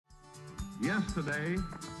Yesterday,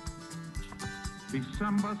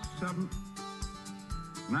 December 7th,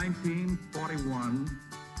 1941,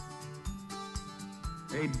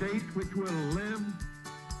 a date which will live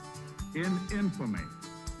in infamy.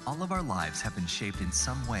 All of our lives have been shaped in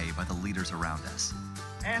some way by the leaders around us.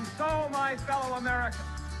 And so, my fellow Americans,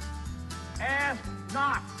 ask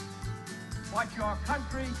not what your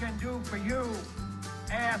country can do for you,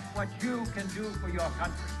 ask what you can do for your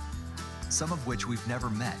country. Some of which we've never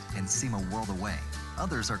met and seem a world away.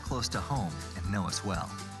 Others are close to home and know us well.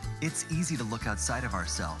 It's easy to look outside of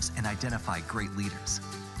ourselves and identify great leaders.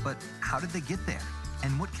 But how did they get there?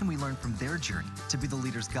 And what can we learn from their journey to be the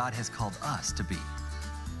leaders God has called us to be?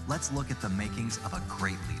 Let's look at the makings of a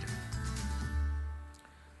great leader.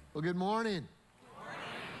 Well, good morning. Good morning.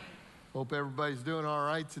 Hope everybody's doing all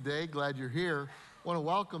right today. Glad you're here. I want to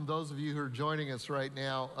welcome those of you who are joining us right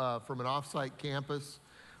now from an off-site campus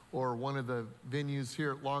or one of the venues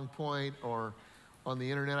here at Long Point or on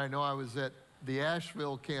the internet. I know I was at the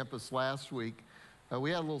Asheville campus last week. We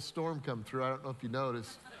had a little storm come through. I don't know if you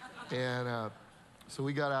noticed. And so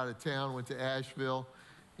we got out of town, went to Asheville,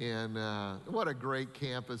 and what a great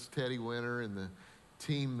campus. Teddy Winter and the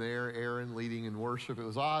team there, Aaron leading in worship. It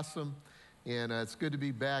was awesome. And it's good to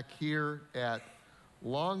be back here at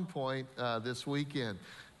Long Point this weekend.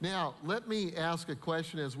 Now, let me ask a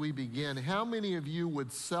question as we begin. How many of you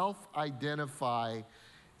would self-identify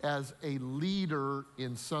as a leader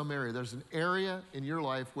in some area? There's an area in your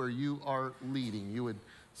life where you are leading. You would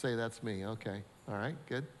say, that's me. Okay. All right,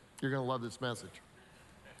 good. You're going to love this message.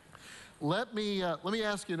 Let me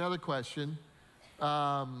ask you another question.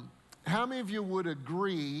 How many of you would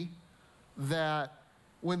agree that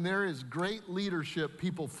when there is great leadership,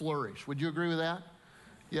 people flourish? Would you agree with that?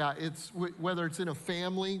 Yeah, it's whether it's in a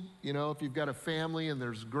family, you know, if you've got a family and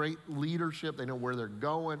there's great leadership, they know where they're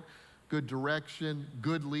going, good direction,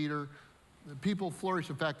 good leader, people flourish.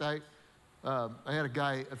 In fact, I had a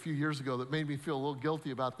guy a few years ago that made me feel a little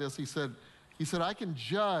guilty about this. He said, I can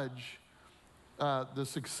judge the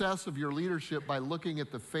success of your leadership by looking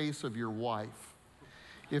at the face of your wife.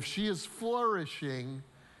 If she is flourishing,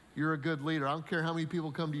 you're a good leader. I don't care how many people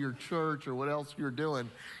come to your church or what else you're doing.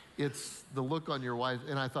 It's the look on your wife.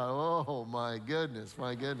 And I thought, oh, my goodness.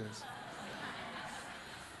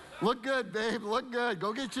 Look good, babe, look good.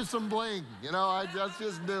 Go get you some bling. You know, let's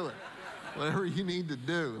just do it. Whatever you need to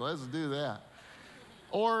do, let's do that.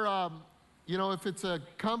 Or, you know, if it's a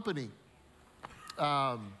company,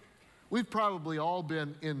 we've probably all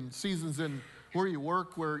been in seasons in where you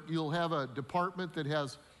work where you'll have a department that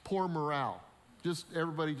has poor morale. Just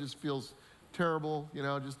everybody just feels terrible, you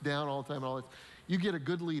know, just down all the time and all that. You get a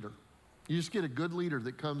good leader. You just get a good leader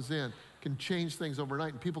that comes in, can change things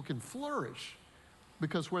overnight, and people can flourish.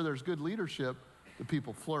 Because where there's good leadership, the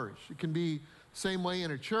people flourish. It can be the same way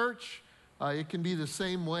in a church. It can be the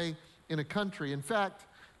same way in a country. In fact,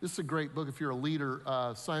 this is a great book if you're a leader.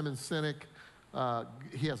 Simon Sinek,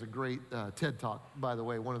 he has a great TED Talk, by the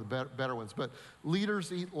way, one of the better ones. But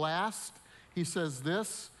Leaders Eat Last. He says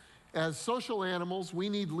this: as social animals, we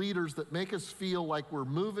need leaders that make us feel like we're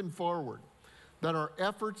moving forward, that our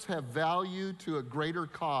efforts have value to a greater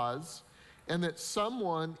cause, and that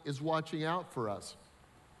someone is watching out for us.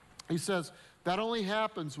 He says that only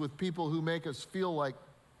happens with people who make us feel like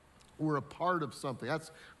we're a part of something. That's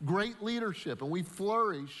great leadership, and we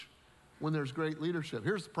flourish when there's great leadership.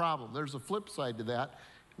 Here's the problem. There's a flip side to that,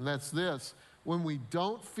 and that's this. When we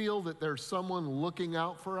don't feel that there's someone looking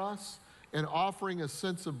out for us and offering a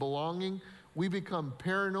sense of belonging, we become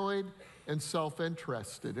paranoid and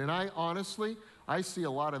self-interested. And I see a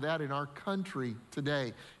lot of that in our country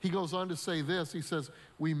today. He goes on to say this. He says,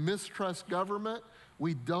 we mistrust government.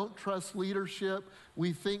 We don't trust leadership.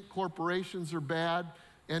 We think corporations are bad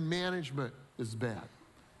and management is bad.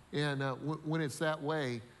 And when it's that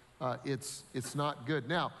way, it's not good.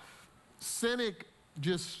 Now, Cynic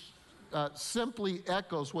just simply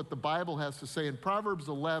echoes what the Bible has to say. In Proverbs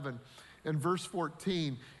 11 and verse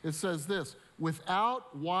 14, it says this: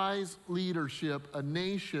 without wise leadership, a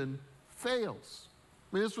nation fails.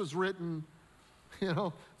 I mean, this was written, you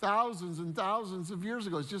know, thousands and thousands of years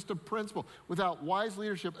ago. It's just a principle. Without wise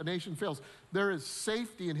leadership, a nation fails. There is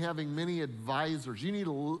safety in having many advisors. You need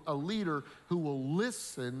a leader who will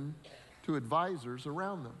listen to advisors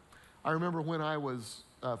around them. I remember when I was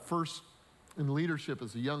first in leadership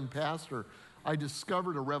as a young pastor, I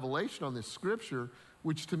discovered a revelation on this scripture,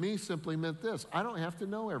 which to me simply meant this: I don't have to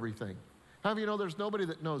know everything. How many of you know there's nobody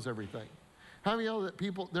that knows everything? How many of you know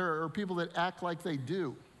that there are people that act like they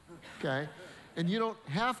do, okay? And you don't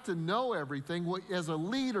have to know everything. As a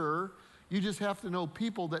leader, you just have to know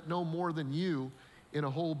people that know more than you in a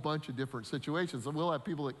whole bunch of different situations. And we'll have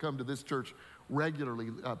people that come to this church regularly,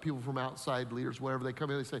 people from outside, leaders, whatever, they come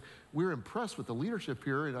in, they say, we're impressed with the leadership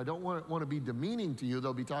here, and I don't want to be demeaning to you,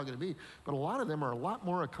 they'll be talking to me, but a lot of them are a lot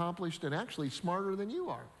more accomplished and actually smarter than you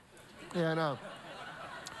are. And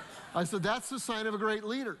I said, that's the sign of a great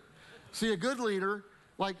leader. See, a good leader,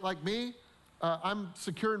 like me, I'm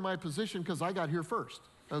secure in my position because I got here first,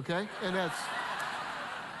 okay? And that's,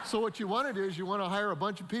 so what you want to do is you want to hire a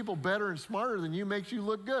bunch of people better and smarter than you, makes you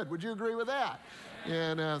look good. Would you agree with that?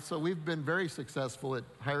 And so we've been very successful at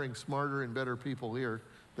hiring smarter and better people here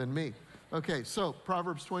than me. Okay, so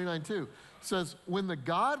Proverbs 29:2 says, when the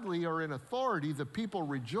godly are in authority, the people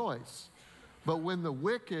rejoice. But when the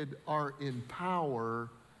wicked are in power,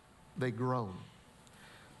 they groan.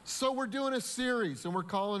 So we're doing a series, and we're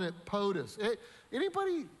calling it POTUS.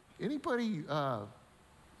 Anybody,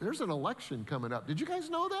 there's an election coming up. Did you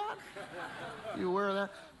guys know that? You aware of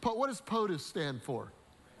that? What does POTUS stand for?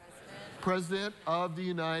 President of the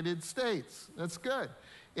United States. That's good.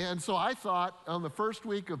 And so I thought on the first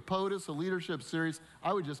week of POTUS, a leadership series,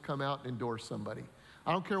 I would just come out and endorse somebody.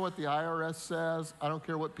 I don't care what the IRS says. I don't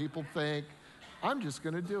care what people think. I'm just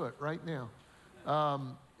going to do it right now.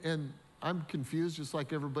 And I'm confused just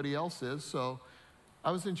like everybody else is. So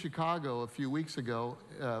I was in Chicago a few weeks ago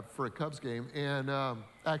for a Cubs game. And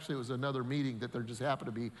actually, it was another meeting that there just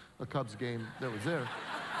happened to be a Cubs game that was there.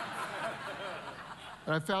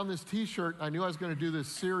 And I found this T-shirt. I knew I was going to do this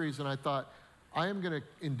series, and I thought, I am going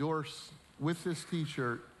to endorse with this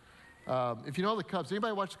T-shirt. If you know the Cubs,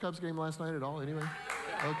 anybody watch the Cubs game last night at all? Anybody?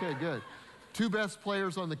 Okay, good. Two best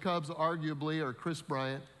players on the Cubs, arguably, are Kris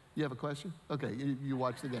Bryant. You have a question? Okay, you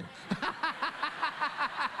watch the game.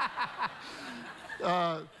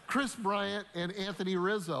 Kris Bryant and Anthony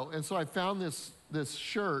Rizzo. And so I found this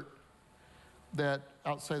shirt that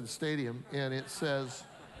outside the stadium, and it says,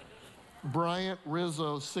 Bryant,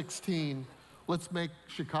 Rizzo, 16, let's make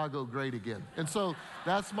Chicago great again. And so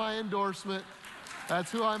that's my endorsement.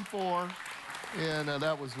 That's who I'm for. And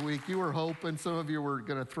that was weak. You were hoping, some of you were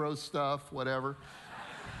going to throw stuff, whatever.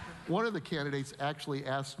 One of the candidates actually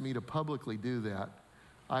asked me to publicly do that.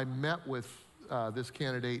 I met with this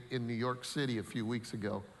candidate in New York City a few weeks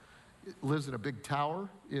ago. He lives in a big tower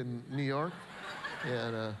in New York.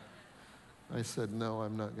 And I said, no,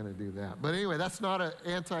 I'm not going to do that. But anyway, that's not an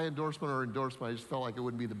anti-endorsement or endorsement. I just felt like it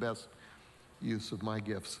wouldn't be the best use of my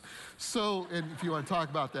gifts. So, and if you want to talk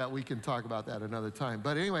about that, we can talk about that another time.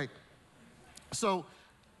 But anyway, so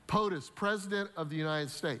POTUS, President of the United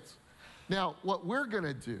States. Now, what we're going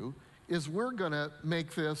to do is we're going to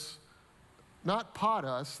make this not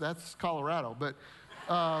POTUS, that's Colorado, but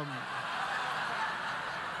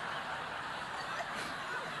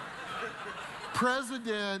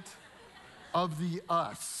President of the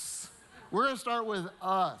us. We're going to start with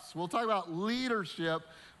us. We'll talk about leadership,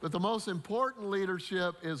 but the most important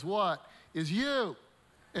leadership is what? Is you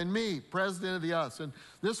and me, President of the us. And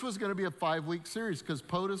this was going to be a 5-week series because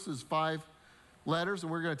POTUS is 5 letters,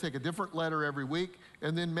 and we're going to take a different letter every week,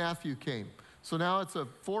 and then Matthew came. So now it's a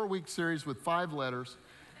 4-week series with 5 letters,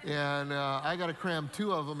 and I got to cram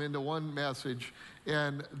 2 of them into one message.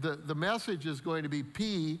 And the message is going to be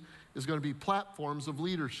P is going to be platforms of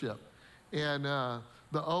leadership. And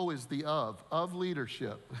the O is the of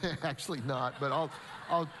leadership. Actually not, but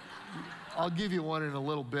I'll give you one in a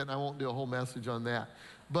little bit, and I won't do a whole message on that.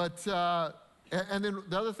 But, and then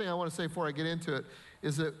the other thing I want to say before I get into it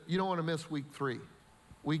is that you don't want to miss week 3.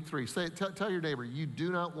 Week 3. Tell your neighbor, you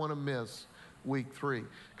do not want to miss week 3,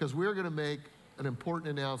 because we're going to make an important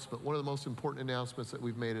announcement, one of the most important announcements that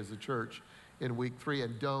we've made as a church in week 3.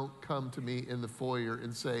 And don't come to me in the foyer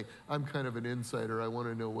and say, I'm kind of an insider, I want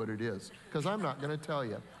to know what it is, because I'm not going to tell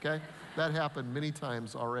you, okay? That happened many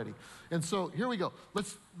times already. And so here we go.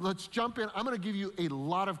 Let's jump in. I'm going to give you a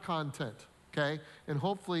lot of content, okay? And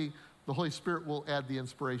hopefully the Holy Spirit will add the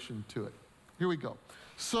inspiration to it. Here we go.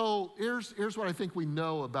 So here's what I think we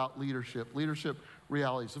know about leadership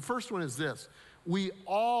realities. The first one is this: we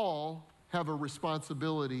all have a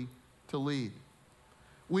responsibility to lead.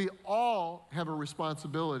 We all have a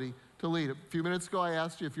responsibility to lead. A few minutes ago, I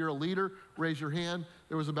asked you if you're a leader, raise your hand.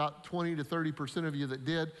 There was about 20 to 30% of you that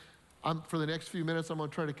did. For the next few minutes, I'm going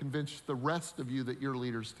to try to convince the rest of you that you're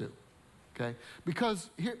leaders too, okay?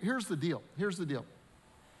 Because here's the deal. Here's the deal.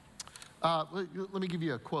 Let me give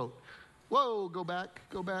you a quote. Whoa, go back,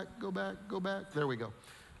 go back, go back, go back. There we go.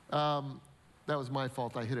 That was my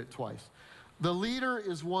fault. I hit it twice. The leader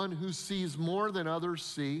is one who sees more than others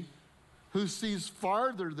see, who sees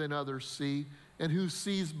farther than others see, and who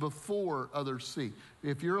sees before others see.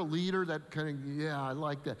 If you're a leader, that kind of, yeah, I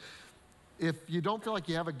like that. If you don't feel like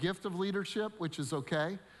you have a gift of leadership, which is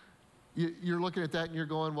okay, you're looking at that and you're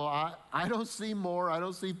going, well, I don't see more, I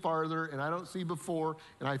don't see farther, and I don't see before,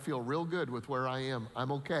 and I feel real good with where I am.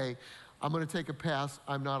 I'm okay. I'm going to take a pass.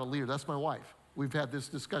 I'm not a leader. That's my wife. We've had this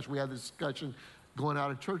discussion. We had this discussion going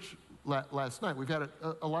out of church last night. We've had it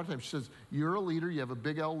a lot of times. She says, you're a leader. You have a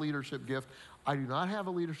big L leadership gift. I do not have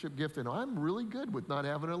a leadership gift, and I'm really good with not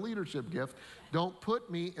having a leadership gift. Don't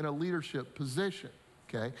put me in a leadership position,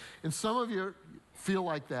 okay? And some of you feel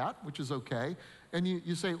like that, which is okay. And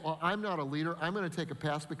you say, well, I'm not a leader. I'm going to take a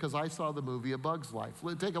pass because I saw the movie A Bug's Life.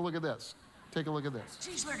 Take a look at this. Take a look at this.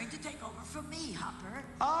 She's learning to take over from me, Hopper.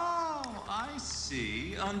 Oh, I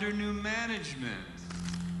see. Under new management.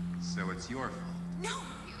 So it's your fault. No,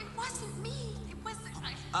 it wasn't me. It wasn't.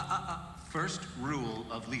 First rule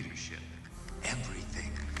of leadership.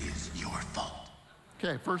 Everything is your fault.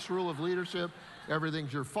 Okay, first rule of leadership,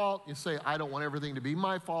 everything's your fault. You say, I don't want everything to be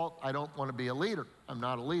my fault. I don't want to be a leader. I'm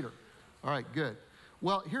not a leader. All right, good.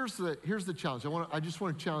 Well, here's the challenge. I just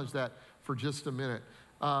want to challenge that for just a minute.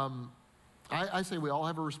 I say we all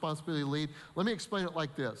have a responsibility to lead. Let me explain it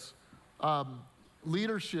like this.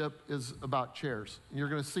 Leadership is about chairs. You're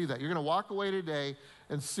going to see that. You're going to walk away today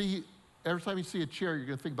and see, every time you see a chair, you're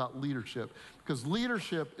going to think about leadership. Because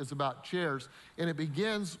leadership is about chairs, and it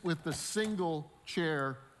begins with the single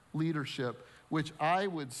chair leadership, which I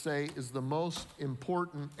would say is the most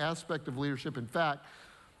important aspect of leadership. In fact,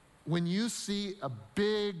 when you see a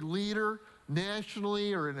big leader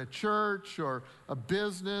nationally or in a church or a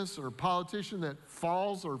business or a politician that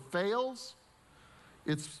falls or fails,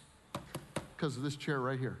 it's because of this chair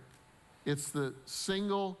right here. It's the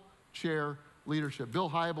single chair leadership. Bill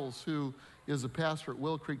Hybels, who is a pastor at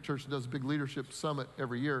Willow Creek Church and does a big leadership summit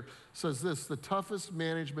every year, says this: the toughest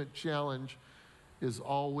management challenge is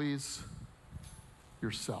always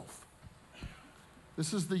yourself.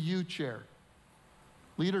 This is the you chair.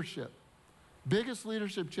 Leadership. Biggest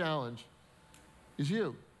leadership challenge is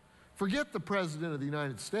you. Forget the President of the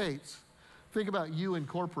United States. Think about you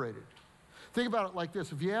incorporated. Think about it like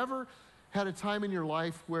this. Have you ever had a time in your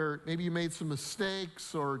life where maybe you made some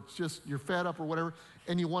mistakes or just you're fed up or whatever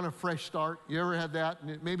and you want a fresh start? You ever had that?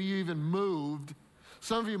 And maybe you even moved.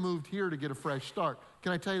 Some of you moved here to get a fresh start.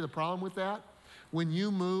 Can I tell you the problem with that? When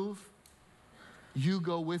you move, you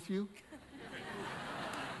go with you.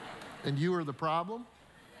 And you are the problem.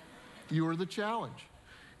 You are the challenge.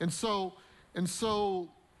 And so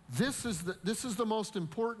this is the most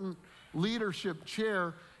important leadership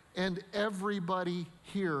chair, and everybody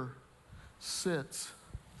here sits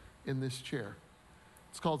in this chair.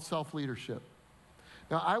 It's called self-leadership.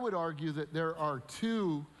 Now, I would argue that there are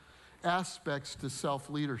two aspects to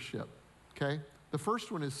self-leadership, okay? The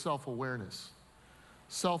first one is self-awareness.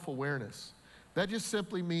 Self-awareness. That just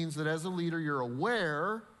simply means that as a leader, you're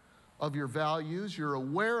aware of your values, you're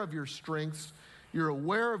aware of your strengths, you're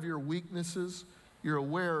aware of your weaknesses, you're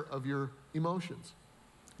aware of your emotions.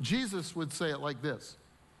 Jesus would say it like this: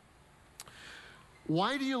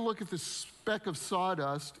 why do you look at the speck of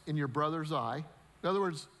sawdust in your brother's eye? In other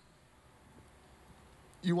words,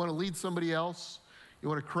 you want to lead somebody else, you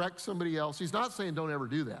want to correct somebody else. He's not saying don't ever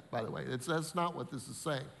do that, by the way. That's not what this is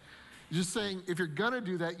saying. He's just saying if you're going to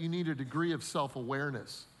do that, you need a degree of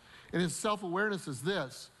self-awareness. And his self-awareness is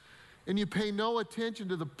this: and you pay no attention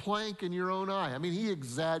to the plank in your own eye. I mean, he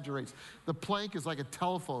exaggerates. The plank is like a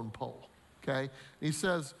telephone pole, okay? And he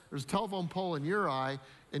says, there's a telephone pole in your eye,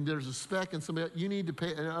 and there's a speck in somebody else. You need to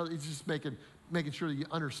pay, and he's just making sure that you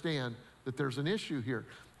understand that there's an issue here.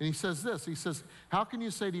 And he says this, he says, how can you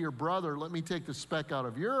say to your brother, let me take the speck out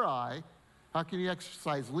of your eye? How can you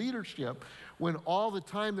exercise leadership when all the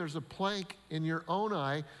time there's a plank in your own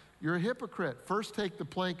eye? You're a hypocrite. First take the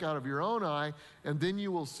plank out of your own eye, and then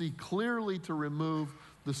you will see clearly to remove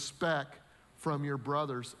the speck from your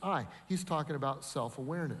brother's eye. He's talking about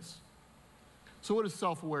self-awareness. So what does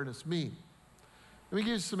self-awareness mean? Let me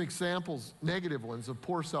give you some examples, negative ones, of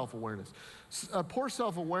poor self-awareness. Poor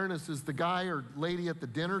self-awareness is the guy or lady at the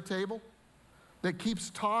dinner table that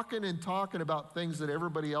keeps talking and talking about things that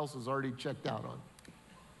everybody else has already checked out on.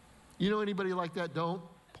 You know anybody like that? Don't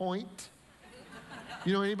point.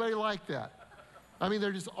 You know anybody like that? I mean,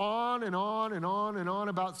 they're just on and on and on and on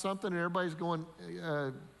about something, and everybody's going,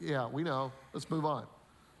 yeah, we know. Let's move on.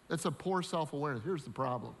 That's a poor self-awareness. Here's the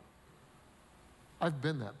problem. I've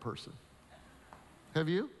been that person. Have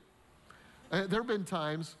you? There have been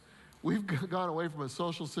times we've gone away from a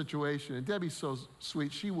social situation, and Debbie's so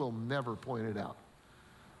sweet, she will never point it out.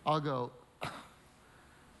 I'll go,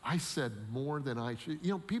 I said more than I should.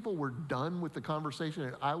 You know, people were done with the conversation,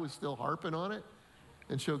 and I was still harping on it.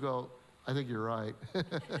 And she'll go, I think you're right.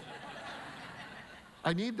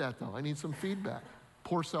 I need that, though. I need some feedback.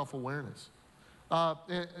 Poor self-awareness.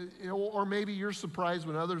 Or maybe you're surprised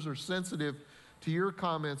when others are sensitive to your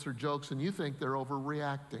comments or jokes and you think they're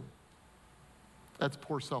overreacting. That's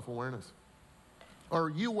poor self-awareness. Or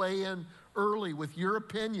you weigh in early with your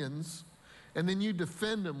opinions and then you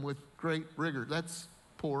defend them with great rigor. That's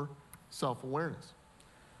poor self-awareness.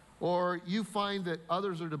 Or you find that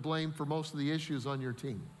others are to blame for most of the issues on your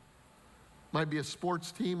team. Might be a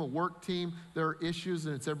sports team, a work team. There are issues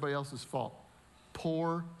and it's everybody else's fault.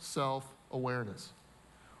 Poor self-awareness.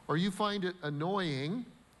 Or you find it annoying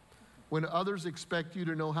when others expect you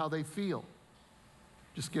to know how they feel.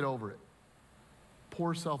 Just get over it.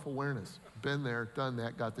 Poor self-awareness. Been there, done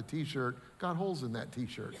that, got the t-shirt, got holes in that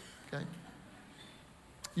t-shirt, okay?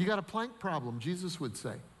 You got a plank problem, Jesus would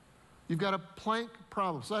say. You've got a plank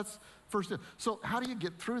problem. So that's first step. So how do you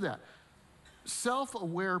get through that?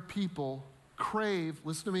 Self-aware people crave,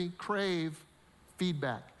 listen to me, crave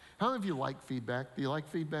feedback. How many of you like feedback? Do you like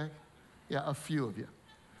feedback? Yeah, a few of you.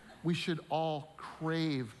 We should all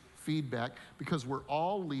crave feedback because we're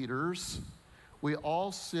all leaders. We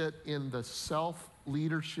all sit in the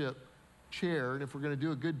self-leadership chair, and if we're going to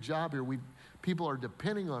do a good job here, people are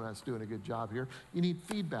depending on us doing a good job here. You need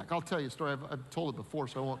feedback. I'll tell you a story. I've told it before,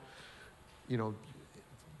 so I won't,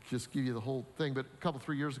 just give you the whole thing. But a couple,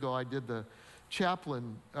 3 years ago, I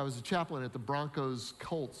was a chaplain at the Broncos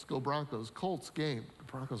Colts game. The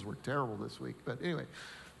Broncos were terrible this week, but anyway,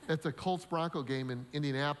 at the Colts Bronco game in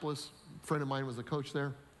Indianapolis, a friend of mine was a coach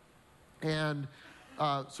there, and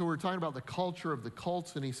so we were talking about the culture of the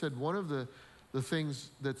Colts, and he said one of the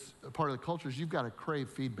things that's a part of the culture is you've got to crave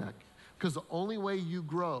feedback. Because the only way you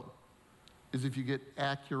grow is if you get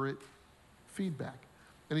accurate feedback.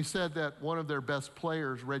 And he said that one of their best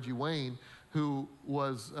players, Reggie Wayne, who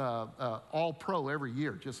was all-pro every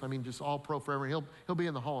year, just all-pro forever. He'll be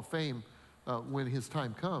in the Hall of Fame when his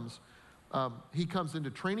time comes. He comes into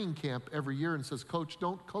training camp every year and says, Coach,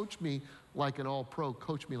 don't coach me like an all-pro,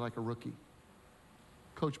 coach me like a rookie.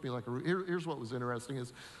 Coach me like a rookie. Here's what was interesting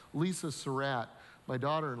is Lisa Surratt, my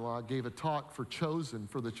daughter-in-law, gave a talk for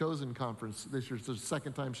the Chosen Conference this year. It's the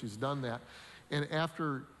second time she's done that. And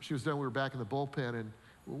after she was done, we were back in the bullpen, and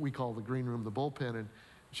we call the green room the bullpen, and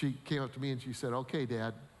she came up to me and she said, okay,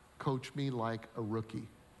 Dad, coach me like a rookie.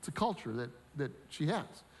 It's a culture that she has,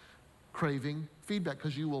 craving feedback,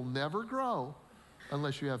 because you will never grow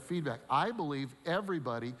unless you have feedback. I believe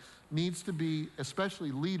everybody needs to be,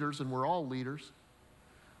 especially leaders, and we're all leaders,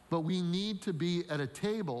 but we need to be at a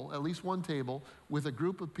table, at least one table, with a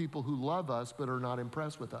group of people who love us but are not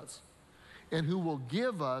impressed with us and who will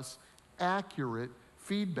give us accurate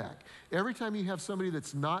feedback. Every time you have somebody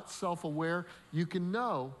that's not self-aware, you can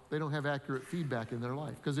know they don't have accurate feedback in their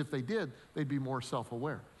life, because if they did, they'd be more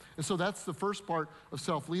self-aware. And so that's the first part of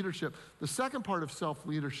self-leadership. The second part of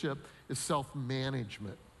self-leadership is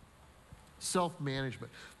self-management.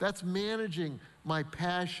 Self-management. That's managing my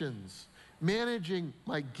passions, managing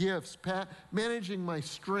my gifts, managing my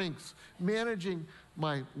strengths, managing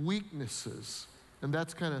my weaknesses. And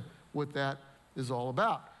that's kind of what that is all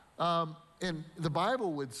about. And the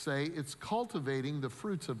Bible would say it's cultivating the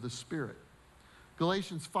fruits of the Spirit.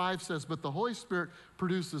 Galatians 5 says, but the Holy Spirit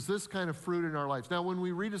produces this kind of fruit in our lives. Now, when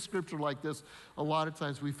we read a scripture like this, a lot of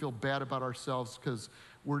times we feel bad about ourselves because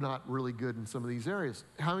we're not really good in some of these areas.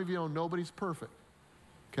 How many of you know nobody's perfect?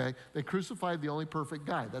 Okay? They crucified the only perfect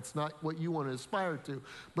guy. That's not what you want to aspire to.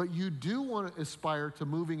 But you do want to aspire to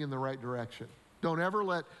moving in the right direction. Don't ever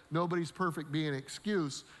let nobody's perfect be an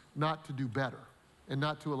excuse not to do better and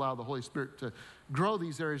not to allow the Holy Spirit to grow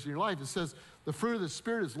these areas in your life. It says the fruit of the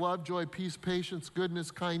Spirit is love, joy, peace, patience,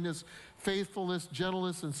 goodness, kindness, faithfulness,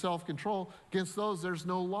 gentleness, and self-control. Against those, there's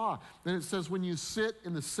no law. Then it says when you sit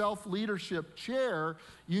in the self-leadership chair,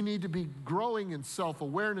 you need to be growing in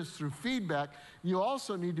self-awareness through feedback. You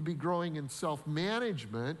also need to be growing in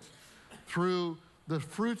self-management through the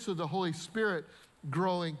fruits of the Holy Spirit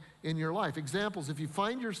growing in your life. Examples, if you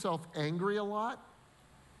find yourself angry a lot,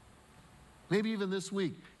 maybe even this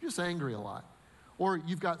week, you're just angry a lot. Or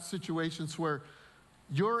you've got situations where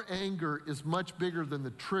your anger is much bigger than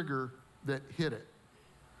the trigger that hit it.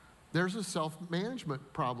 There's a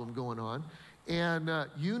self-management problem going on, and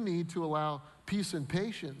you need to allow peace and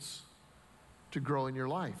patience to grow in your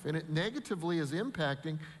life. And it negatively is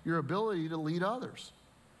impacting your ability to lead others.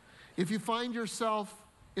 If you find yourself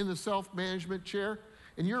in the self-management chair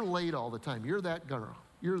and you're late all the time, you're that girl,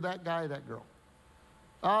 you're that guy, that girl.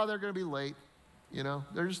 Oh, they're going to be late.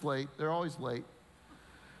 They're just late. They're always late.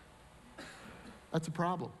 That's a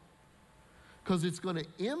problem. Because it's going to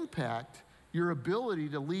impact your ability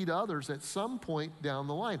to lead others at some point down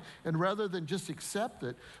the line. And rather than just accept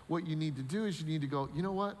it, what you need to do is you need to go, you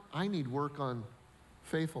know what? I need work on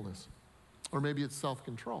faithfulness. Or maybe it's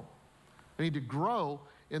self-control. I need to grow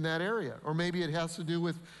in that area. Or maybe it has to do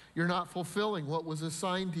with you're not fulfilling what was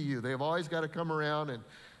assigned to you. They've always got to come around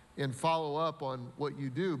and follow up on what you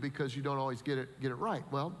do because you don't always get it right.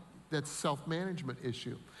 Well, that's a self-management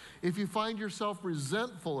issue. If you find yourself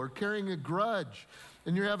resentful or carrying a grudge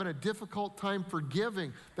and you're having a difficult time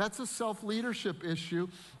forgiving, that's a self-leadership issue,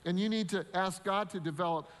 and you need to ask God to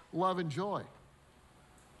develop love and joy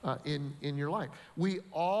in your life. We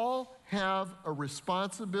all have a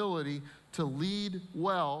responsibility to lead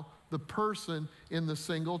well the person in the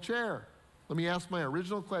single chair. Let me ask my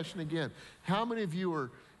original question again. How many of you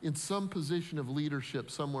are in some position of leadership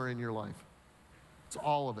somewhere in your life? It's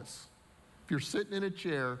all of us. If you're sitting in a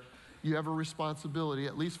chair, you have a responsibility,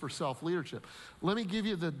 at least for self-leadership. Let me give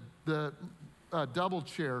you the double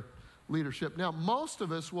chair leadership. Now, most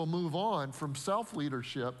of us will move on from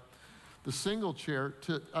self-leadership, the single chair,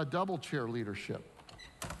 to a double chair leadership.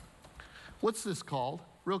 What's this called?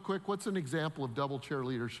 Real quick, what's an example of double chair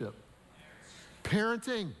leadership?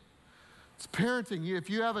 Parenting. It's parenting. If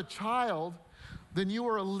you have a child, then you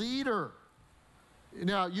are a leader.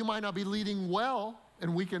 Now, you might not be leading well,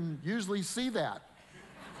 and we can usually see that,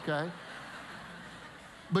 okay?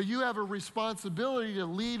 But you have a responsibility to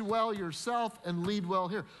lead well yourself and lead well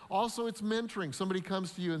here. Also, it's mentoring. Somebody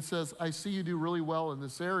comes to you and says, I see you do really well in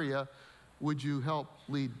this area. Would you help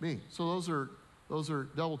lead me? So those are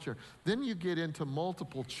double chair. Then you get into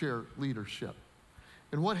multiple chair leadership.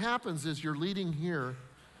 And what happens is you're leading here,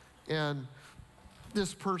 and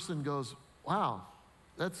this person goes, wow,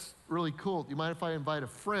 that's really cool. Do you mind if I invite a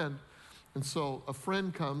friend? And so a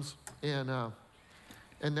friend comes, and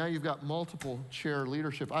now you've got multiple chair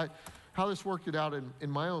leadership. How this worked it out in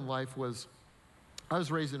my own life was I was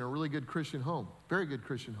raised in a really good Christian home, very good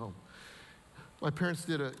Christian home. My parents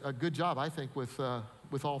did a good job, I think, with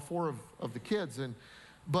all four of the kids.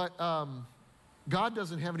 But God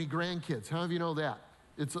doesn't have any grandkids. How many of you know that?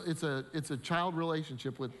 It's a child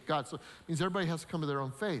relationship with God. So it means everybody has to come to their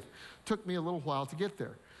own faith. Took me a little while to get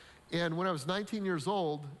there. And when I was 19 years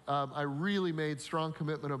old, I really made strong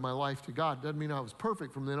commitment of my life to God. Doesn't mean I was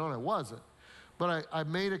perfect from then on. I wasn't. But I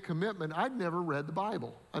made a commitment. I'd never read the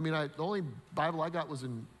Bible. I mean, the only Bible I got was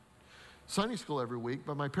in Sunday school every week,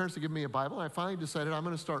 but my parents had given me a Bible, and I finally decided I'm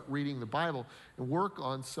going to start reading the Bible and work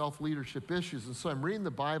on self-leadership issues. And so I'm reading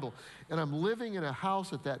the Bible, and I'm living in a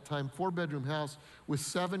house at that time, 4-bedroom house, with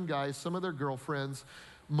 7 guys, some of their girlfriends,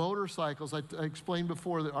 motorcycles. I explained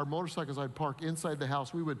before that our motorcycles I'd park inside the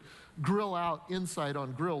house. We would grill out inside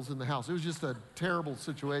on grills in the house. It was just a terrible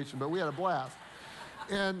situation, but we had a blast.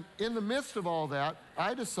 And in the midst of all that,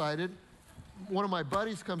 I decided, one of my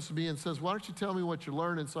buddies comes to me and says, why don't you tell me what you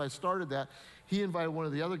learned? And so I started that. He invited one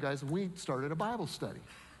of the other guys, and we started a Bible study.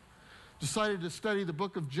 Decided to study the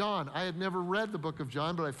book of John. I had never read the book of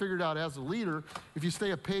John, but I figured out as a leader, if you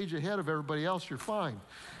stay a page ahead of everybody else, you're fine.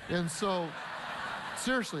 And so,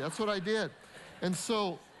 seriously, that's what I did. And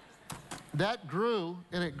so that grew,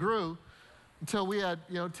 and it grew until we had,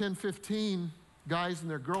 10, 15 guys and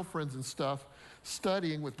their girlfriends and stuff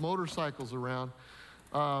studying with motorcycles around.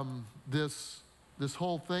 This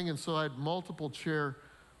whole thing, and so I had multiple chair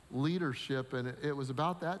leadership, and it was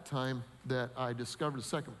about that time that I discovered a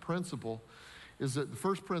second principle, is that the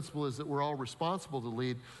first principle is that we're all responsible to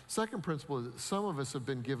lead. Second principle is that some of us have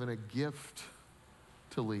been given a gift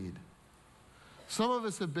to lead. Some of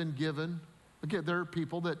us have been given, again, there are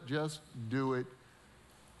people that just do it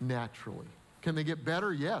naturally. Can they get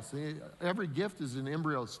better? Yes. Every gift is in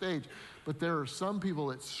embryo stage, but there are some people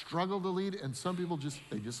that struggle to lead, and some people just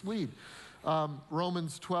lead.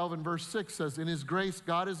 Romans 12 and verse 6 says, in his grace,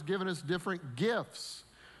 God has given us different gifts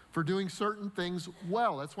for doing certain things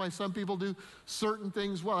well. That's why some people do certain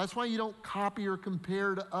things well. That's why you don't copy or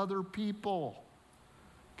compare to other people.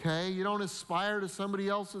 Okay? You don't aspire to somebody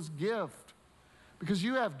else's gift because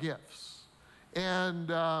you have gifts. And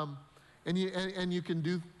you can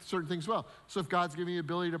do certain things well. So if God's giving you the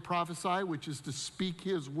ability to prophesy, which is to speak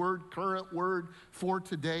his word, current word for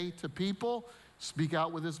today to people, speak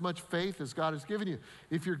out with as much faith as God has given you.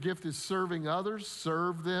 If your gift is serving others,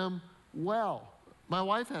 serve them well. My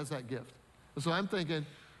wife has that gift. So I'm thinking,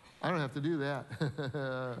 I don't have to do that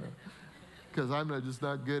because I'm just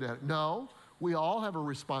not good at it. No, we all have a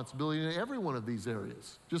responsibility in every one of these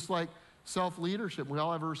areas. Just like self-leadership, we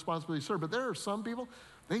all have a responsibility to serve. But there are some people,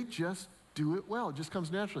 they just do it well. It just comes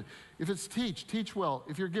naturally. If it's teach well.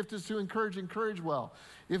 If your gift is to encourage well.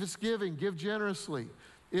 If it's giving, give generously.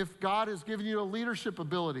 If God has given you a leadership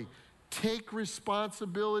ability, take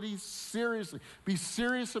responsibility seriously. Be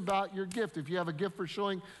serious about your gift. If you have a gift for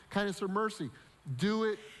showing kindness or mercy, do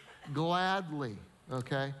it gladly,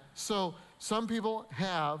 okay? So some people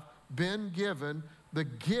have been given the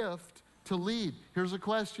gift to lead. Here's a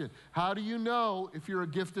question. How do you know if you're a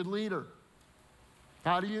gifted leader?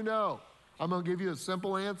 How do you know? I'm going to give you a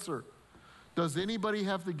simple answer. Does anybody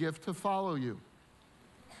have the gift to follow you?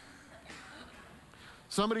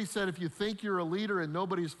 Somebody said if you think you're a leader and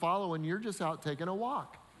nobody's following, you're just out taking a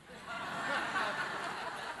walk.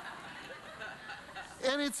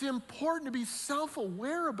 And it's important to be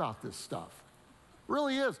self-aware about this stuff. It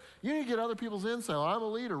really is. You need to get other people's insight. Oh, I'm a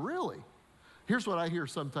leader, really? Here's what I hear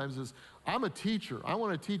sometimes is, I'm a teacher. I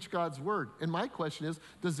want to teach God's word. And my question is,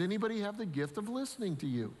 does anybody have the gift of listening to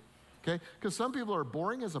you? Okay? Because some people are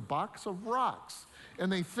boring as a box of rocks.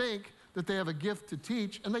 And they think that they have a gift to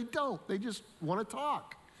teach, and they don't. They just want to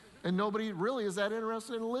talk. And nobody really is that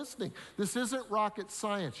interested in listening. This isn't rocket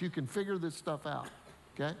science. You can figure this stuff out.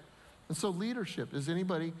 Okay? And so leadership, does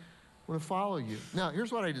anybody want to follow you? Now,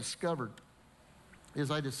 here's what I discovered.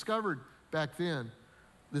 I discovered back then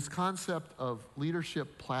this concept of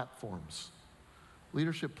leadership platforms.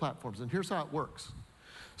 Leadership platforms. And here's how it works.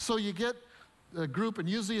 So you get a group, and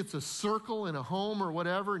usually it's a circle in a home or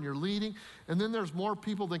whatever, and you're leading, and then there's more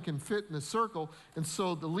people than can fit in the circle, and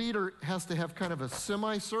so the leader has to have kind of a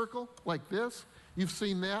semicircle like this. You've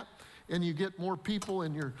seen that. And you get more people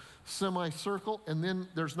in your semicircle, and then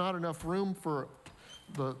there's not enough room for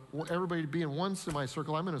everybody to be in one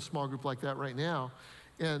semicircle. I'm in a small group like that right now.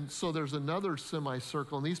 And so there's another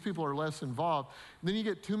semicircle, and these people are less involved. And then you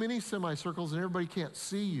get too many semicircles, and everybody can't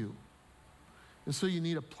see you. And so you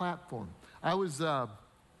need a platform. I was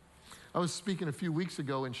speaking a few weeks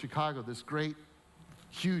ago in Chicago, this great,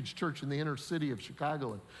 huge church in the inner city of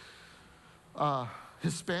Chicago, and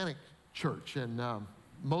Hispanic church, and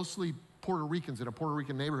mostly Puerto Ricans in a Puerto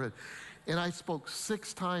Rican neighborhood. And I spoke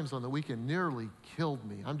 6 times on the weekend, nearly killed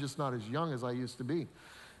me. I'm just not as young as I used to be.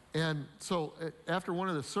 And so after one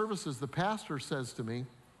of the services, the pastor says to me,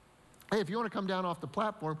 hey, if you want to come down off the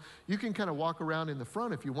platform, you can kind of walk around in the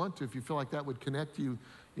front if you want to, if you feel like that would connect you,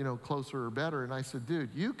 closer or better. And I said, dude,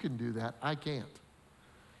 you can do that. I can't.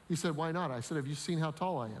 He said, why not? I said, have you seen how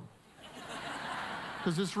tall I am?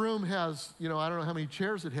 Because this room has, I don't know how many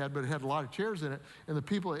chairs it had, but it had a lot of chairs in it. And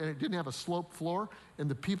it didn't have a sloped floor. And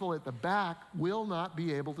the people at the back will not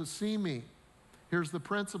be able to see me. Here's the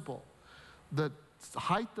principle. The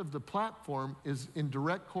height of the platform is in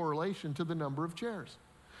direct correlation to the number of chairs.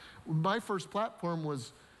 My first platform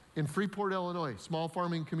was in Freeport, Illinois, small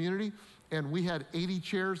farming community. And we had 80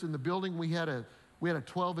 chairs in the building. We had a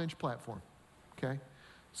 12-inch platform, okay?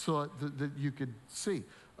 So that you could see.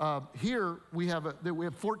 Here, we have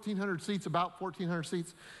 1,400 seats, about 1,400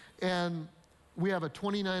 seats, and we have a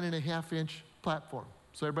 29.5-inch platform,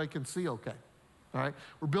 so everybody can see okay, all right?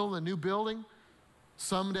 We're building a new building.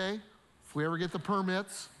 Someday, if we ever get the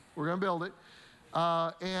permits, we're going to build it,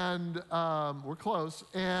 and we're close,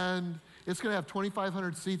 and it's going to have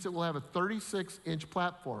 2,500 seats. It will have a 36-inch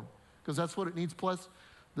platform, because that's what it needs, plus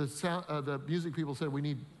the music people said we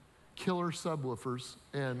need killer subwoofers,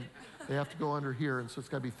 and they have to go under here, and so it's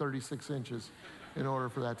got to be 36 inches in order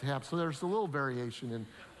for that to happen. So there's a little variation in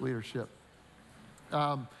leadership.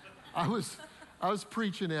 I was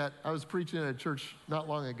preaching at a church not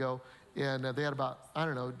long ago, and they had about,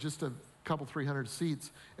 just a couple 300 seats,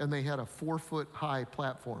 and they had a 4-foot-high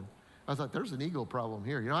platform. I thought, there's an ego problem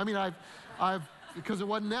here. Because it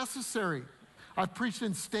wasn't necessary. I've preached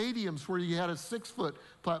in stadiums where you had a 6-foot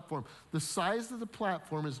platform. The size of the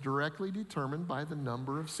platform is directly determined by the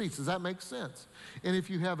number of seats. Does that make sense? And if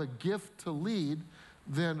you have a gift to lead,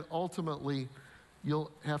 then ultimately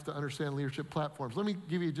you'll have to understand leadership platforms. Let me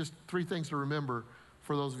give you just 3 things to remember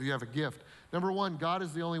for those of you who have a gift. Number 1, God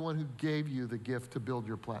is the only one who gave you the gift to build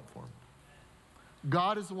your platform.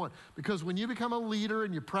 God is the one. Because when you become a leader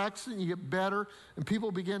and you practice it and you get better and people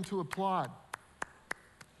begin to applaud,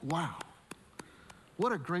 wow.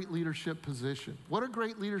 What a great leadership position. What a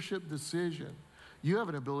great leadership decision. You have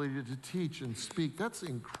an ability to teach and speak. That's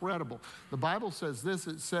incredible. The Bible says this.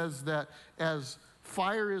 It says that as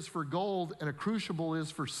fire is for gold and a crucible is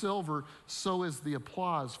for silver, so is the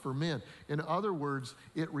applause for men. In other words,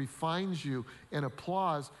 it refines you. And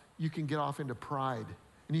applause, you can get off into pride.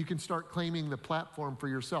 And you can start claiming the platform for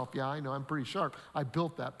yourself. Yeah, I know, I'm pretty sharp. I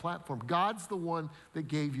built that platform. God's the one that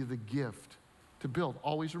gave you the gift to build.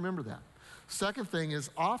 Always remember that. Second thing is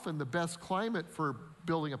often the best climate for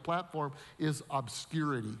building a platform is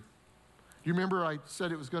obscurity. You remember I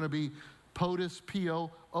said it was going to be POTUS,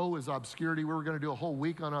 P-O-O is obscurity. We were going to do a whole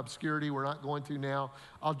week on obscurity. We're not going to now.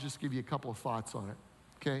 I'll just give you a couple of thoughts on it.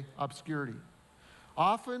 Okay, obscurity.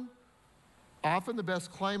 Often the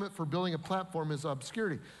best climate for building a platform is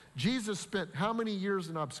obscurity. Jesus spent how many years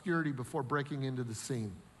in obscurity before breaking into the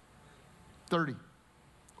scene? 30.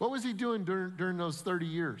 What was he doing during those 30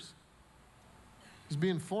 years? He's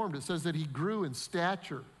being formed. It says that he grew in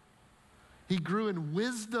stature. He grew in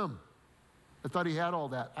wisdom. I thought he had all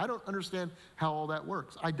that. I don't understand how all that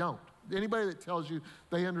works. I don't. Anybody that tells you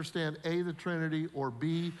they understand A, the Trinity, or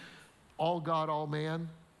B, all God, all man,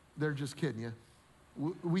 they're just kidding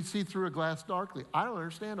you. We see through a glass darkly. I don't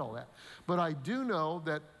understand all that. But I do know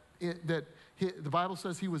that, the Bible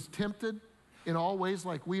says he was tempted in all ways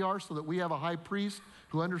like we are, so that we have a high priest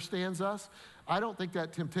who understands us. I don't think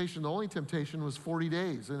that temptation, the only temptation was 40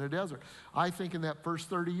 days in a desert. I think in that first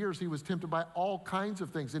 30 years, he was tempted by all kinds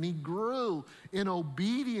of things. And he grew in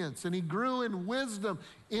obedience, and he grew in wisdom.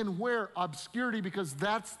 In where? Obscurity, because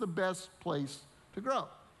that's the best place to grow. I'll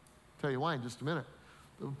tell you why in just a minute.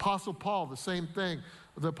 The Apostle Paul, the same thing.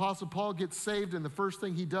 The Apostle Paul gets saved, and the first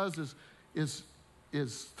thing he does is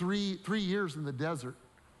 3 years in the desert.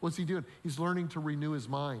 What's he doing? He's learning to renew his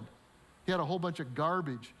mind. He had a whole bunch of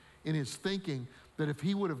garbage in his thinking that if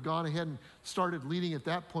he would have gone ahead and started leading at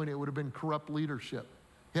that point, it would have been corrupt leadership.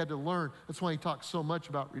 He had to learn. That's why he talks so much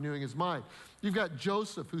about renewing his mind. You've got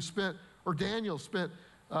Joseph, Daniel spent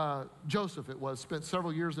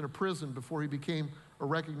several years in a prison before he became a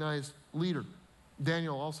recognized leader.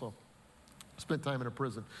 Daniel also spent time in a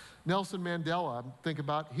prison. Nelson Mandela, think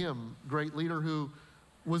about him, great leader who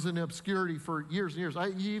was in obscurity for years and years.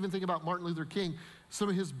 You even think about Martin Luther King. Some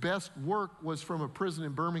of his best work was from a prison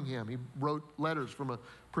in Birmingham. He wrote letters from a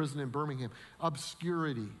prison in Birmingham.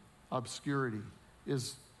 Obscurity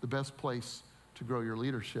is the best place to grow your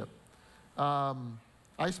leadership.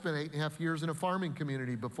 I spent 8.5 years in a farming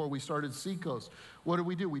community before we started Seacoast. What do?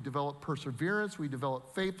 We develop perseverance, we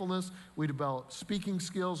develop faithfulness, we develop speaking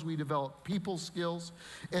skills, we develop people skills.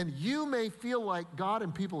 And you may feel like God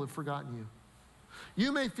and people have forgotten you.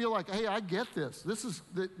 You may feel like, hey, I get this. This is,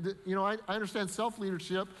 I understand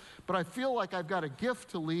self-leadership, but I feel like I've got a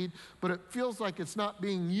gift to lead, but it feels like it's not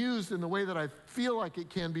being used in the way that I feel like it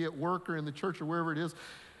can be at work or in the church or wherever it is.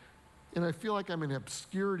 And I feel like I'm in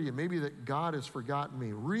obscurity and maybe that God has forgotten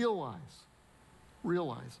me. Realize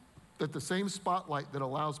that the same spotlight that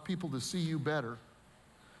allows people to see you better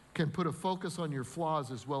can put a focus on your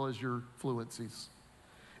flaws as well as your fluencies.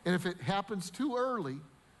 And if it happens too early,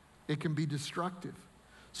 it can be destructive.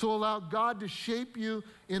 So allow God to shape you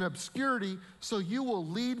in obscurity so you will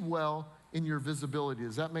lead well in your visibility.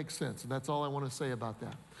 Does that make sense? And that's all I want to say about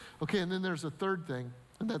that. Okay, and then there's a third thing,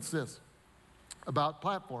 and that's this, about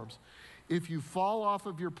platforms. If you fall off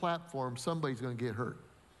of your platform, somebody's going to get hurt.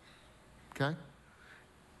 Okay?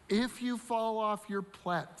 If you fall off your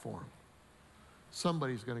platform,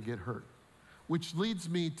 somebody's going to get hurt. Which leads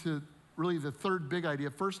me to really the third big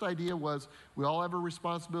idea. First idea was we all have a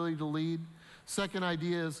responsibility to lead. Second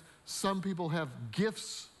idea is some people have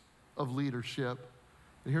gifts of leadership.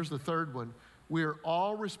 And here's the third one. We are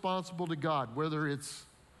all responsible to God, whether it's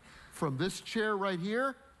from this chair right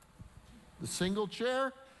here, the single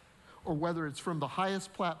chair, or whether it's from the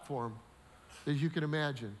highest platform that you can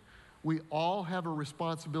imagine. We all have a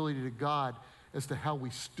responsibility to God as to how we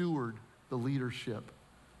steward the leadership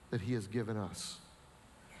that He has given us.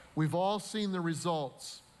 We've all seen the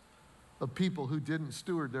results of people who didn't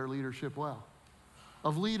steward their leadership well,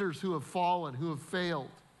 of leaders who have fallen, who have failed,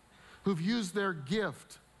 who've used their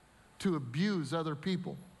gift to abuse other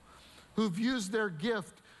people, who've used their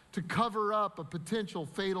gift to cover up a potential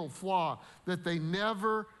fatal flaw that they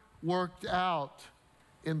never worked out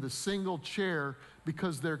in the single chair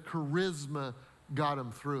because their charisma got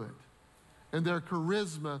them through it. And their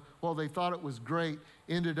charisma, while they thought it was great,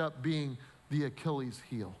 ended up being the Achilles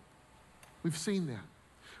heel. We've seen that.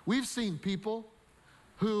 We've seen people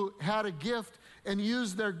who had a gift and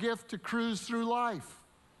used their gift to cruise through life.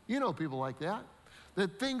 You know people like that.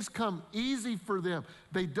 That things come easy for them.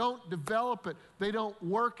 They don't develop it. They don't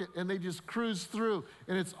work it, and they just cruise through.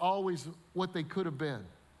 And it's always what they could have been,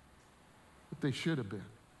 what they should have been.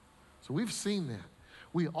 So we've seen that.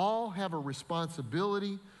 We all have a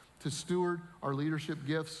responsibility to steward our leadership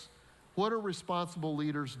gifts. What do responsible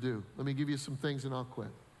leaders do? Let me give you some things and I'll quit.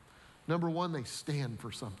 Number one, they stand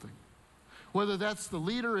for something. Whether that's the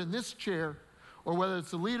leader in this chair or whether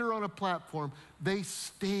it's the leader on a platform, they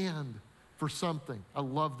stand for something. I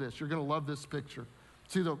love this. You're going to love this picture.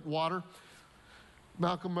 See the water?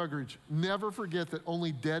 Malcolm Muggeridge, never forget that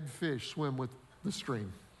only dead fish swim with the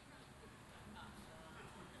stream.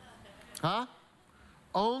 Huh?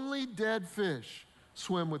 Only dead fish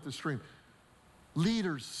swim with the stream.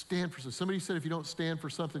 Leaders stand for something. Somebody said if you don't stand for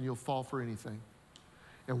something, you'll fall for anything.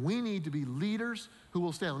 And we need to be leaders who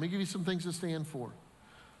will stand. Let me give you some things to stand for.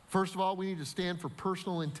 First of all, we need to stand for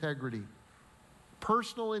personal integrity.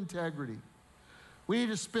 Personal integrity. We need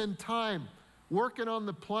to spend time working on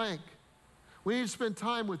the plank. We need to spend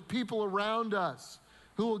time with people around us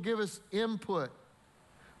who will give us input.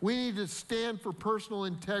 We need to stand for personal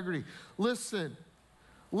integrity. Listen,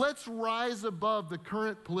 let's rise above the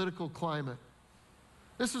current political climate.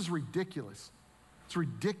 This is ridiculous. It's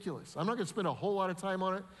ridiculous. I'm not going to spend a whole lot of time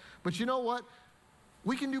on it, but you know what?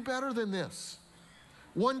 We can do better than this.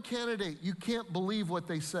 One candidate, you can't believe what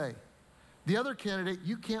they say. The other candidate,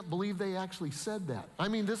 you can't believe they actually said that. I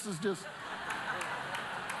mean, this is just...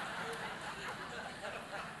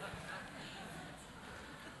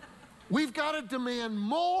 We've got to demand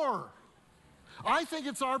more. I think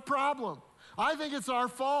it's our problem. I think it's our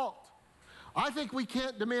fault. I think we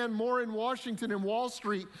can't demand more in Washington and Wall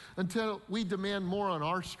Street until we demand more on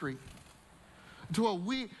our street. Until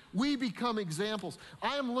we become examples.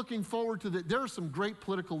 I am looking forward to that. There are some great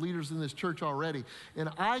political leaders in this church already, and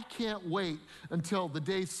I can't wait until the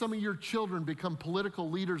day some of your children become political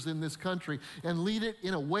leaders in this country and lead it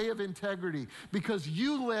in a way of integrity, because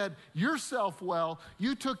you led yourself well,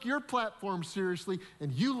 you took your platform seriously,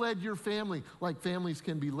 and you led your family like families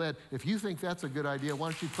can be led. If you think that's a good idea, why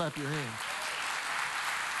don't you clap your hands?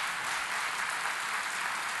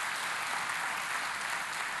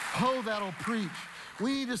 Oh, that'll preach.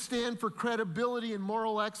 We need to stand for credibility and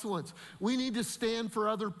moral excellence. We need to stand for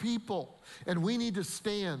other people. And we need to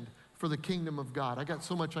stand for the kingdom of God. I got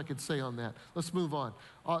so much I could say on that. Let's move on.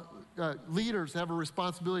 Leaders have a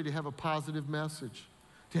responsibility to have a positive message.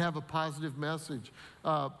 To have a positive message.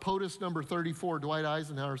 POTUS number 34, Dwight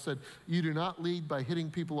Eisenhower said, "You do not lead by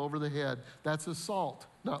hitting people over the head. That's assault,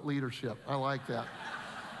 not leadership." I like that.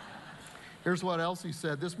 Here's what else he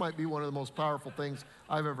said. This might be one of the most powerful things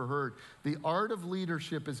I've ever heard. The art of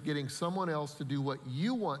leadership is getting someone else to do what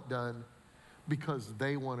you want done because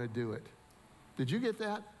they want to do it. Did you get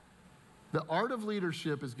that? The art of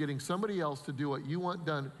leadership is getting somebody else to do what you want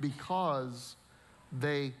done because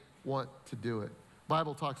they want to do it. The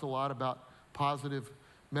Bible talks a lot about positive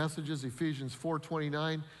messages. Ephesians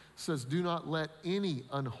 4:29 says, "Do not let any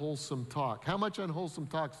unwholesome talk." How much unwholesome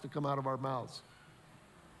talk's to come out of our mouths?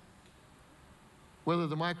 Whether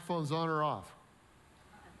the microphone's on or off.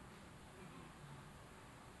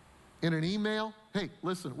 In an email, hey,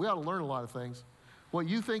 listen, we ought to learn a lot of things. What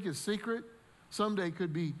you think is secret someday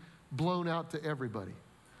could be blown out to everybody.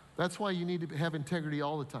 That's why you need to have integrity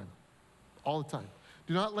all the time. All the time.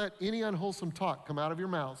 Do not let any unwholesome talk come out of your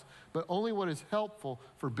mouths, but only what is helpful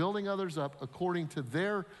for building others up according to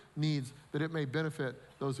their needs, that it may benefit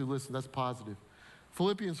those who listen. That's positive.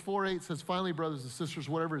 Philippians 4:8 says, "Finally, brothers and sisters,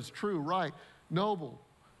 whatever is true, right, noble,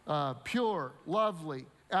 pure, lovely,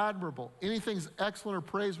 admirable, anything's excellent or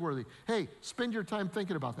praiseworthy." Hey, spend your time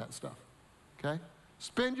thinking about that stuff, okay?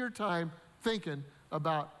 Spend your time thinking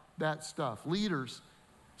about that stuff. Leaders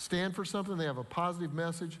stand for something. They have a positive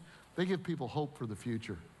message. They give people hope for the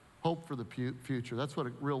future. Hope for the future. That's what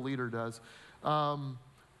a real leader does.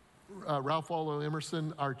 Ralph Waldo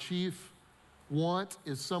Emerson, our chief want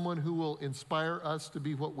is someone who will inspire us to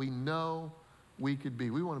be what we know we could be.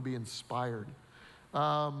 We want to be inspired.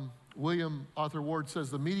 William Arthur Ward says,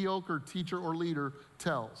 "The mediocre teacher or leader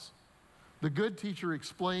tells. The good teacher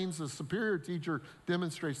explains. The superior teacher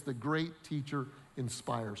demonstrates. The great teacher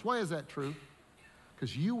inspires." Why is that true?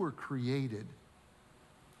 Because you were created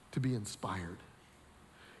to be inspired.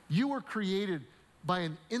 You were created by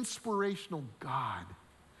an inspirational God.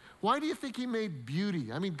 Why do you think he made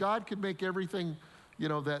beauty? I mean, God could make everything, you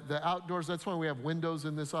know, the outdoors. That's why we have windows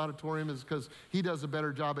in this auditorium, is because he does a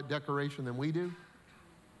better job at decoration than we do.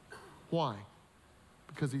 Why?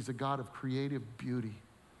 Because he's a God of creative beauty.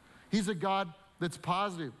 He's a God that's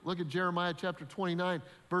positive. Look at Jeremiah chapter 29,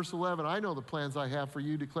 verse 11. "I know the plans I have for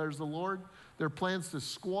you, declares the Lord. They're plans to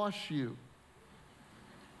squash you,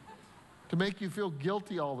 to make you feel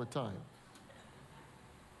guilty all the time."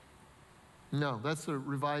 No, that's the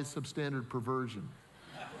Revised Substandard Perversion.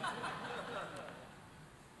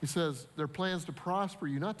 He says, they're plans to prosper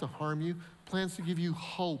you, not to harm you, plans to give you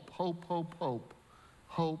hope, hope, hope, hope,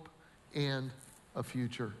 hope, and a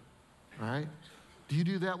future, all right? Do you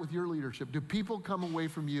do that with your leadership? Do people come away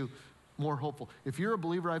from you more hopeful? If you're a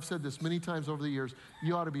believer, I've said this many times over the years,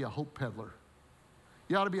 you ought to be a hope peddler.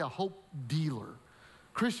 You ought to be a hope dealer.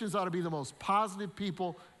 Christians ought to be the most positive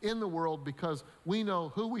people in the world because we know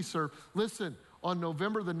who we serve. Listen, on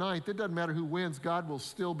November the 9th, it doesn't matter who wins, God will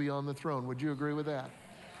still be on the throne. Would you agree with that?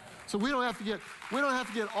 So we don't have to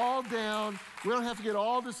get all down. We don't have to get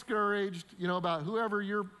all discouraged, you know, about whoever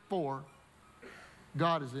you're for.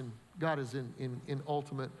 God is in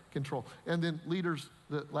ultimate control. And then leaders,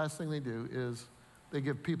 the last thing they do is they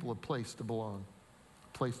give people a place to belong.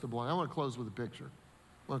 I want to close with a picture.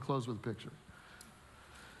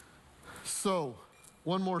 So,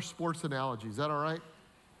 one more sports analogy. Is that all right?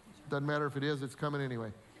 Doesn't matter if it is, it's coming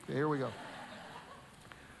anyway. Okay, here we go.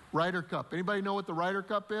 Ryder Cup. Anybody know what the Ryder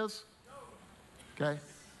Cup is? Okay.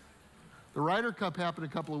 The Ryder Cup happened a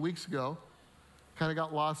couple of weeks ago. Kind of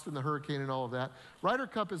got lost in the hurricane and all of that. Ryder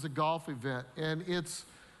Cup is a golf event, and it's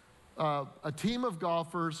a team of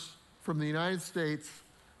golfers from the United States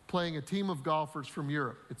playing a team of golfers from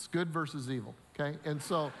Europe. It's good versus evil, okay? And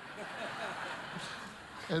so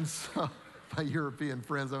my European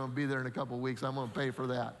friends, I'm going to be there in a couple of weeks. I'm going to pay for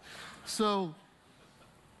that. So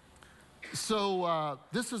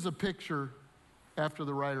this is a picture after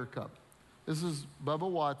the Ryder Cup. This is Bubba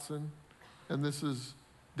Watson, and this is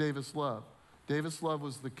Davis Love. Davis Love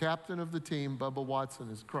was the captain of the team. Bubba Watson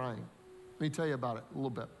is crying. Let me tell you about it a little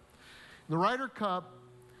bit. In the Ryder Cup,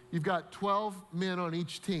 you've got 12 men on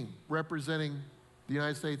each team representing the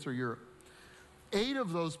United States or Europe. 8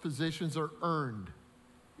 of those positions are earned.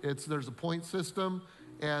 There's a point system,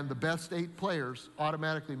 and the best 8 players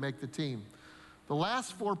automatically make the team. The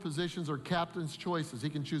last 4 positions are captain's choices. He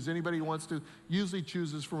can choose anybody he wants to, usually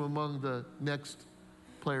chooses from among the next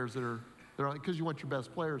players that are on, because you want your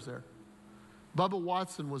best players there. Bubba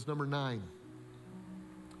Watson was number 9.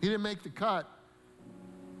 He didn't make the cut,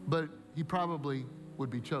 but he probably would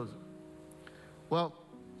be chosen. Well,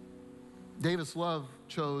 Davis Love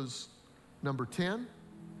chose number 10,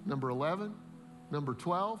 number 11, number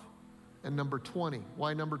 12, and number 20.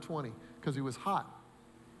 Why number 20? Because he was hot.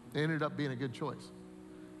 It ended up being a good choice.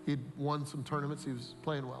 He'd won some tournaments. He was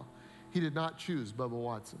playing well. He did not choose Bubba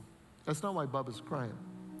Watson. That's not why Bubba's crying.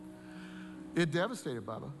 It devastated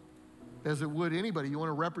Bubba, as it would anybody. You want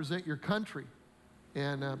to represent your country,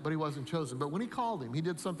 but he wasn't chosen. But when he called him, he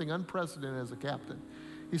did something unprecedented as a captain.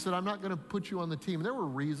 He said, I'm not going to put you on the team. There were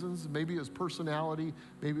reasons. Maybe it was personality.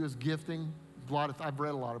 Maybe it was gifting. I've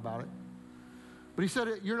read a lot about it. But he said,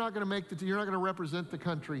 you're not going to represent the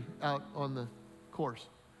country out on the course.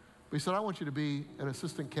 But he said, I want you to be an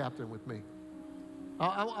assistant captain with me.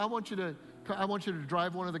 I want you to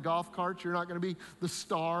drive one of the golf carts. You're not going to be the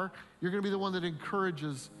star. You're going to be the one that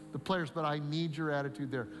encourages the players, but I need your attitude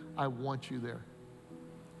there. I want you there.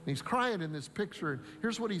 And he's crying in this picture, and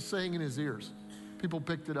here's what he's saying in his ears. People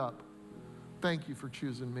picked it up. Thank you for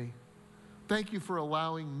choosing me. Thank you for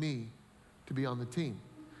allowing me to be on the team.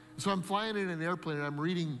 So I'm flying in an airplane, and I'm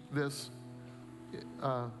reading this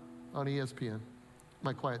on ESPN,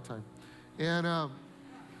 my quiet time. And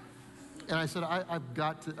I said, I've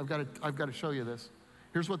got to show you this.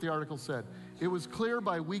 Here's what the article said. It was clear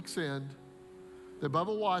by week's end that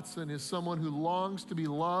Bubba Watson is someone who longs to be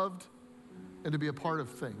loved and to be a part of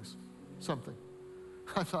things, something.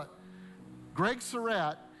 I thought, Greg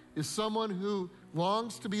Surratt is someone who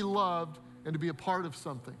longs to be loved and to be a part of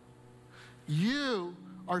something. You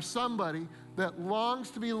are somebody that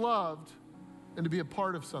longs to be loved and to be a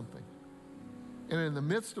part of something. And in the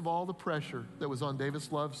midst of all the pressure that was on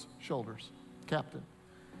Davis Love's shoulders, captain,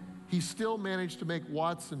 he still managed to make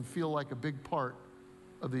Watson feel like a big part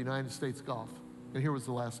of the United States golf. And here was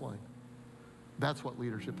the last line. That's what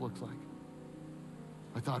leadership looks like.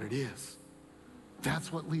 I thought it is.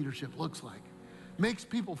 That's what leadership looks like. Makes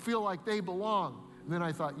people feel like they belong. And then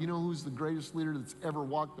I thought, you know who's the greatest leader that's ever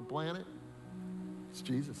walked the planet? It's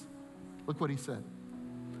Jesus. Look what he said.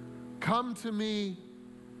 Come to me,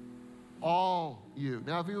 all you.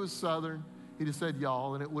 Now, if he was Southern, he'd have said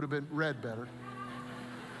y'all, and it would have been read better.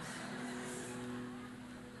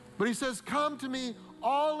 But he says, come to me,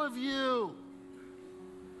 all of you.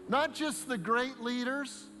 Not just the great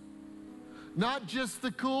leaders, not just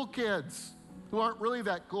the cool kids who aren't really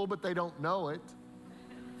that cool, but they don't know it.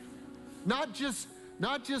 Not just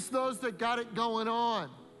those that got it going on.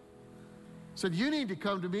 Said, you need to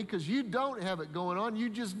come to me because you don't have it going on. You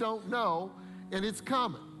just don't know, and it's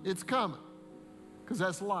coming. It's coming, because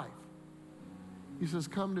that's life. He says,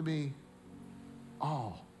 come to me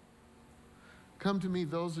all. Come to me,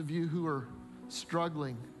 those of you who are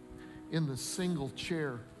struggling in the single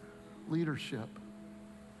chair leadership.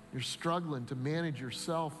 You're struggling to manage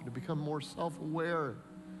yourself and to become more self-aware.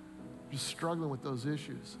 You're struggling with those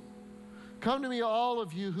issues. Come to me, all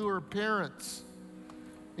of you who are parents,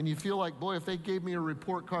 and you feel like, boy, if they gave me a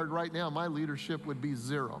report card right now, my leadership would be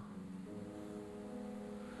 0.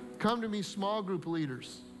 Come to me, small group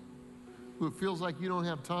leaders, who it feels like you don't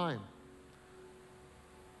have time.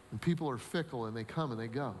 And people are fickle, and they come and they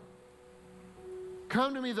go.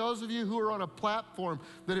 Come to me, those of you who are on a platform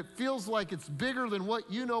that it feels like it's bigger than what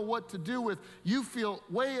you know what to do with. You feel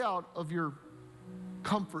way out of your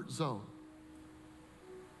comfort zone.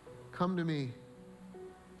 Come to me,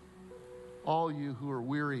 all you who are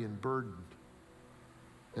weary and burdened,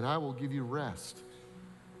 and I will give you rest.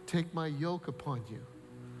 Take my yoke upon you.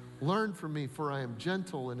 Learn from me, for I am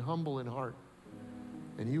gentle and humble in heart,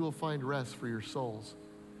 and you will find rest for your souls.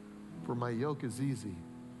 For my yoke is easy,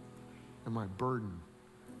 and my burden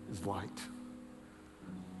is light.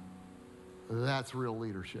 That's real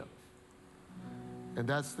leadership. And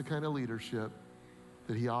that's the kind of leadership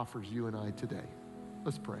that he offers you and I today.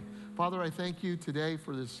 Let's pray. Father, I thank you today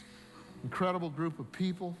for this incredible group of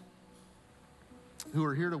people who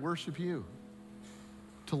are here to worship you,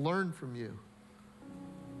 to learn from you.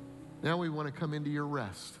 Now we want to come into your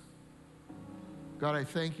rest. God, I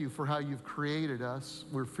thank you for how you've created us.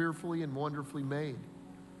 We're fearfully and wonderfully made.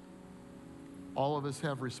 All of us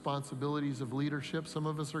have responsibilities of leadership. Some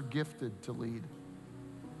of us are gifted to lead.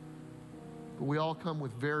 But we all come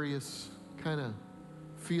with various kind of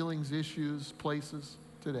feelings, issues, places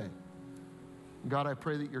today. God, I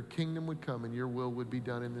pray that your kingdom would come and your will would be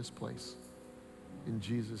done in this place. In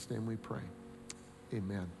Jesus' name we pray.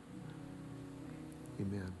 Amen.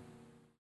 Amen.